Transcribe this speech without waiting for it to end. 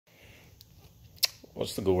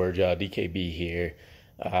What's the good word, y'all? DKB here.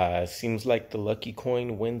 Seems like the lucky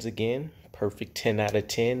coin wins again. Perfect 10 out of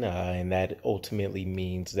 10. And that ultimately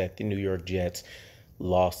means that the New York Jets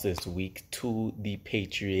lost this week to the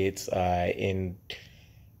Patriots in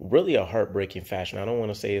really a heartbreaking fashion. I don't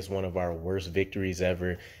want to say it's one of our worst victories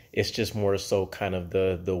ever. It's just more so kind of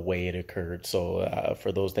the way it occurred. So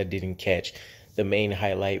for those that didn't catch, the main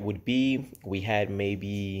highlight would be we had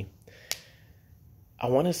maybe, I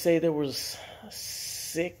want to say there was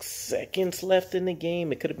 6 seconds left in the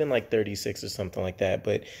game. It could have been like 36 or something like that.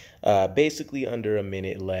 But basically under a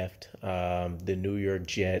minute left, the New York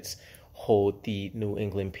Jets hold the New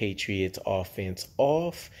England Patriots offense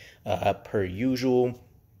off per usual.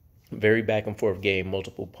 Very back and forth game,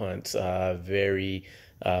 multiple punts, very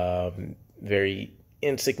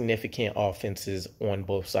insignificant offenses on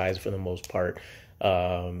both sides for the most part.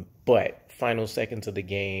 But final seconds of the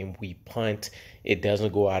game, we punt. It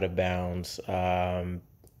doesn't go out of bounds.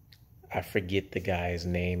 I forget the guy's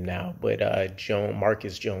name now, but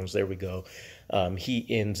Marcus Jones, there we go. He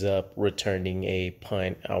ends up returning a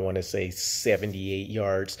punt, I want to say 78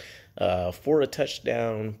 yards for a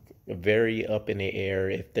touchdown. Very up in the air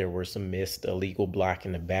if there were some missed illegal block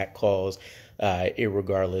in the back calls.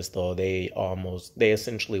 Irregardless, though, they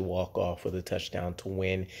essentially walk off with a touchdown to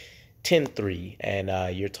win 10-3.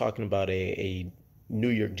 And you're talking about a New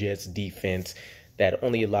York Jets defense that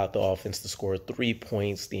only allowed the offense to score 3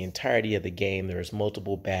 points the entirety of the game. There's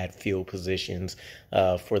multiple bad field positions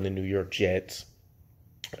for the New York Jets,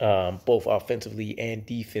 both offensively and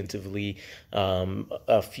defensively.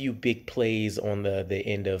 A few big plays on the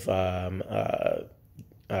end of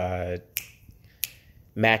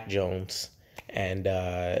Mac Jones,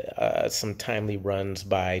 and some timely runs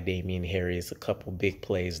by Damian Harris, a couple big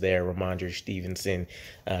plays there. Ramondre Stevenson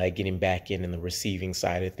getting back in the receiving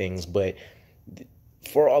side of things. But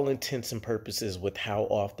for all intents and purposes, with how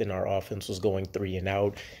often our offense was going 3 and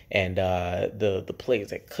out, and the plays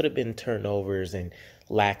that could have been turnovers and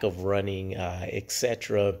lack of running,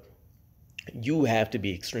 etc., you have to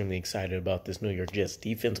be extremely excited about this New York Jets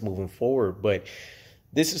defense moving forward. But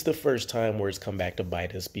this is the first time where it's come back to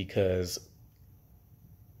bite us, because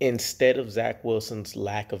instead of Zach Wilson's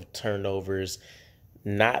lack of turnovers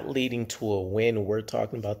not leading to a win, we're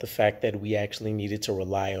talking about the fact that we actually needed to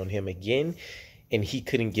rely on him again, and he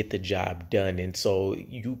couldn't get the job done. And so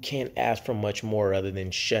you can't ask for much more other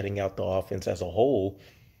than shutting out the offense as a whole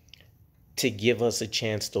to give us a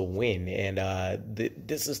chance to win. And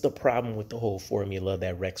this is the problem with the whole formula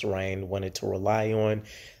that Rex Ryan wanted to rely on,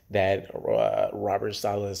 that Robert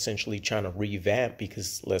Saleh essentially trying to revamp,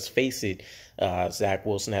 because let's face it, Zach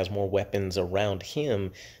Wilson has more weapons around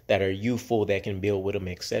him that are youthful, that can build with him,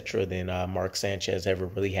 etc., than Mark Sanchez ever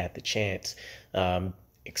really had the chance,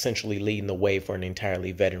 essentially leading the way for an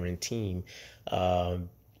entirely veteran team.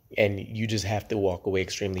 And you just have to walk away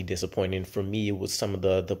extremely disappointed. For me, it was some of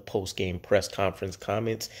the post-game press conference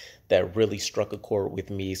comments that really struck a chord with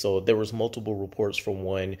me. So there was multiple reports from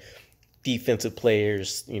one, defensive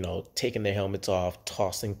players, taking their helmets off,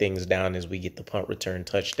 tossing things down as we get the punt return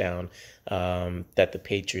touchdown that the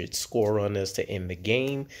Patriots score on us to end the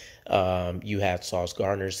game. You had Sauce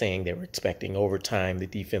Gardner saying they were expecting overtime. The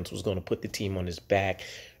defense was going to put the team on his back,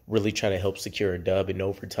 really try to help secure a dub in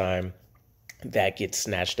overtime. That gets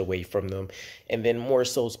snatched away from them. And then more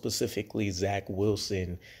so specifically, Zach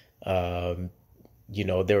Wilson, there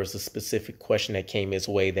was a specific question that came his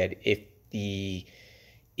way, that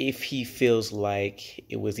if he feels like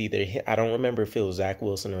it was either, I don't remember if it was Zach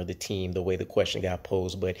Wilson or the team, the way the question got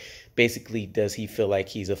posed, but basically, does he feel like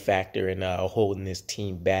he's a factor in holding this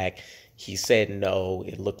team back? He said no.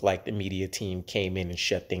 It looked like the media team came in and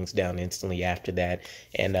shut things down instantly after that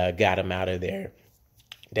and got him out of there.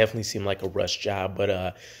 Definitely seemed like a rush job,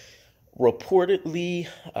 but reportedly,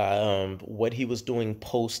 what he was doing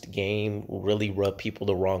post-game really rubbed people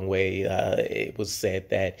the wrong way. It was said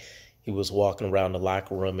that he was walking around the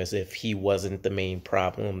locker room as if he wasn't the main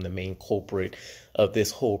problem, the main culprit of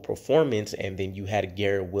this whole performance. And then you had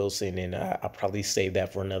Garrett Wilson, and I'll probably save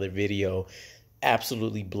that for another video,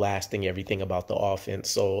 absolutely blasting everything about the offense.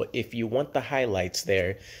 So if you want the highlights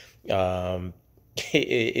there,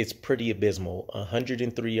 it's pretty abysmal.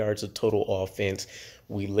 103 yards of total offense.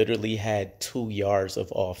 We literally had 2 yards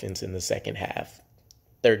of offense in the second half.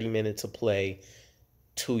 30 minutes of play,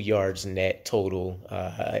 2 yards net total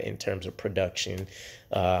in terms of production.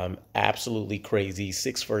 Absolutely crazy.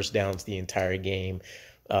 6 first downs the entire game.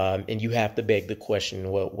 And you have to beg the question,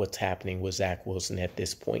 what's happening with Zach Wilson at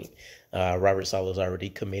this point? Robert Saleh's already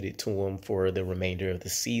committed to him for the remainder of the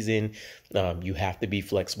season. You have to be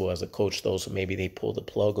flexible as a coach, though, so maybe they pull the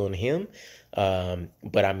plug on him.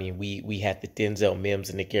 But I mean, we had the Denzel Mims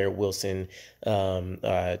and the Garrett Wilson,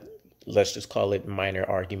 let's just call it minor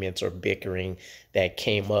arguments or bickering that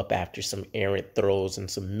came up after some errant throws and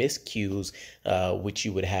some miscues, which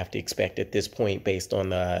you would have to expect at this point based on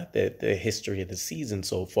the history of the season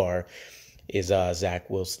so far, is Zach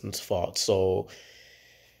Wilson's fault. So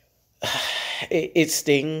it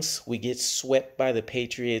stings. We get swept by the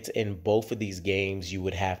Patriots in both of these games. You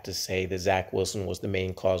would have to say that Zach Wilson was the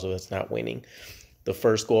main cause of us not winning. The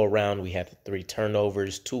first go around, we had the 3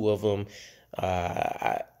 turnovers, 2 of them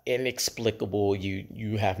inexplicable.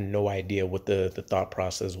 You have no idea what the thought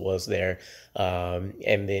process was there.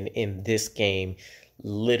 And then in this game,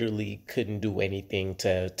 literally couldn't do anything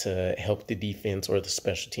to help the defense or the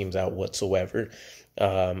special teams out whatsoever.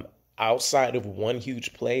 Outside of one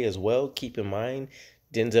huge play as well, keep in mind,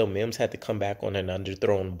 Denzel Mims had to come back on an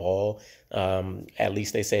underthrown ball. At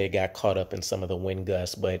least they say it got caught up in some of the wind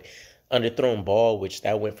gusts, but underthrown ball, which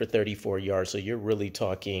that went for 34 yards. So you're really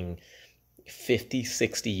talking 50,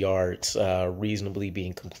 60 yards reasonably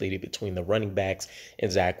being completed between the running backs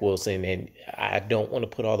and Zach Wilson. And I don't want to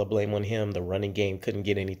put all the blame on him. The running game couldn't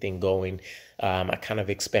get anything going. I kind of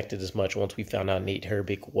expected as much once we found out Nate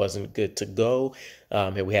Herbig wasn't good to go.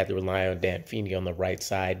 And we had to rely on Dan Feeney on the right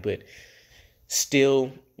side. But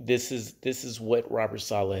still, this is what Robert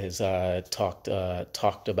Saleh has talked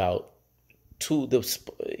about to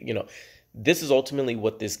the, this is ultimately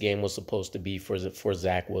what this game was supposed to be for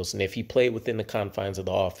Zach Wilson. If he played within the confines of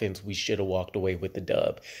the offense, we should have walked away with the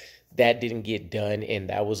dub. That didn't get done, and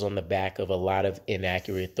that was on the back of a lot of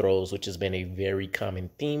inaccurate throws, which has been a very common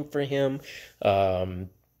theme for him,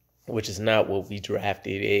 which is not what we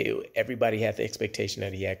drafted. Everybody had the expectation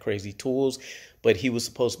that he had crazy tools, but he was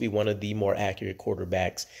supposed to be one of the more accurate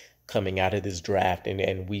quarterbacks coming out of this draft,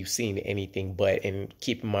 and we've seen anything but. And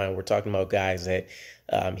keep in mind, we're talking about guys that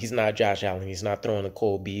he's not Josh Allen. He's not throwing to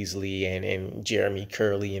Cole Beasley and Jeremy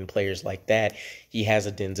Curley and players like that. He has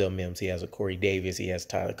a Denzel Mims. He has a Corey Davis. He has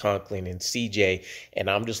Tyler Conklin and CJ. And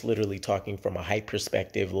I'm just literally talking from a height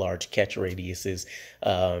perspective, large catch radiuses,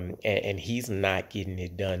 and he's not getting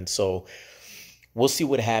it done. So we'll see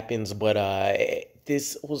what happens. But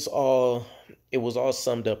this was all... It was all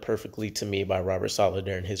summed up perfectly to me by Robert Saleh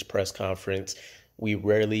during his press conference. We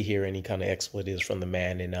rarely hear any kind of expletives from the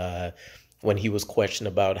man. And when he was questioned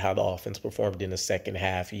about how the offense performed in the second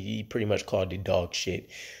half, he pretty much called it dog shit,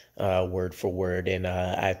 word for word. And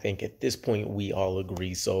I think at this point we all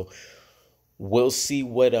agree. So we'll see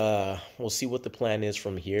what the plan is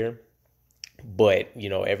from here. But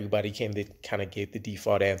everybody kind of gave the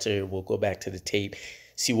default answer. We'll go back to the tape,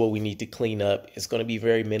 see what we need to clean up. It's going to be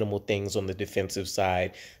very minimal things on the defensive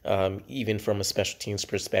side, even from a special teams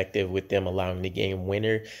perspective with them allowing the game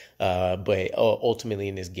winner. But ultimately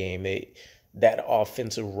in this game, that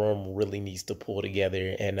offensive room really needs to pull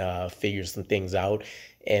together and figure some things out.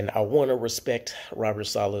 And I want to respect Robert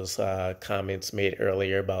Saleh's comments made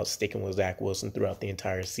earlier about sticking with Zach Wilson throughout the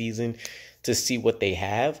entire season to see what they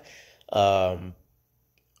have.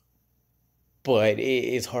 But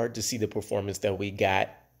it's hard to see the performance that we got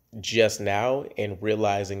just now and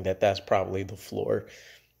realizing that that's probably the floor.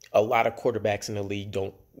 A lot of quarterbacks in the league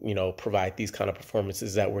don't, provide these kind of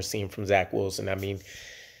performances that we're seeing from Zach Wilson. I mean,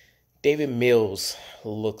 David Mills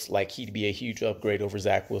looks like he'd be a huge upgrade over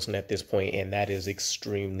Zach Wilson at this point, and that is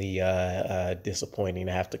extremely disappointing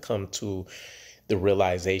to have to come to the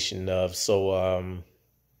realization of. So,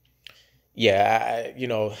 yeah,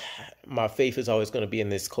 my faith is always going to be in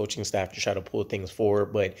this coaching staff to try to pull things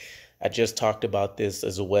forward. But I just talked about this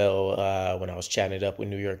as well when I was chatting it up with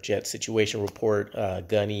New York Jets Situation Report,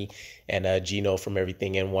 Gunny, and Gino from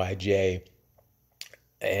Everything NYJ.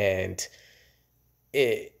 And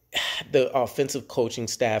the offensive coaching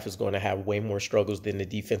staff is going to have way more struggles than the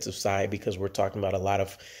defensive side because we're talking about a lot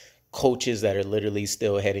of coaches that are literally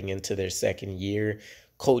still heading into their second year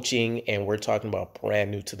coaching, and we're talking about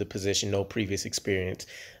brand new to the position, no previous experience.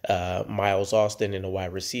 Miles Austin in the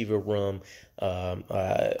wide receiver room, Mike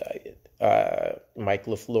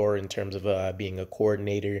LaFleur in terms of being a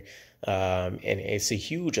coordinator, and it's a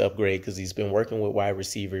huge upgrade because he's been working with wide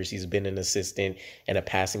receivers. He's been an assistant and a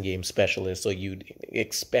passing game specialist, so you'd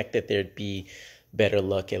expect that there'd be better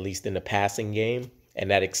luck, at least in the passing game,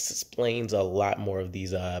 and that explains a lot more of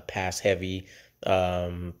these pass-heavy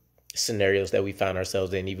scenarios that we found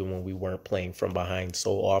ourselves in, even when we weren't playing from behind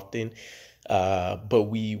so often. But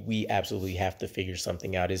we absolutely have to figure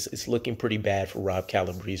something out. It's looking pretty bad for Rob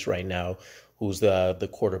Calabrese right now, who's the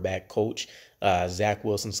quarterback coach. Zach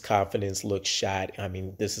Wilson's confidence looks shot. I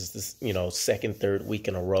mean, this is second, third week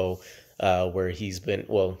in a row where he's been,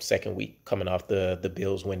 well, second week coming off the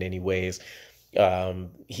Bills win anyways.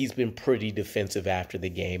 He's been pretty defensive after the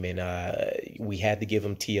game, and we had to give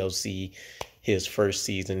him TLC his first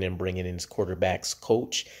season and bringing in his quarterback's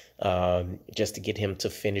coach just to get him to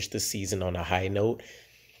finish the season on a high note.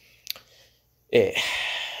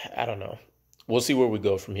 I don't know. We'll see where we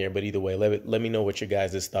go from here. But either way, let me know what your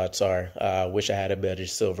guys' thoughts are. Wish I had a better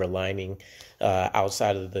silver lining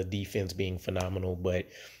outside of the defense being phenomenal. But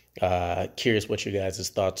curious what your guys'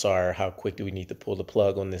 thoughts are. How quick do we need to pull the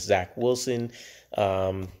plug on this Zach Wilson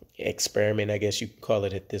experiment, I guess you could call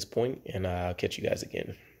it at this point. And I'll catch you guys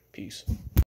again. Peace.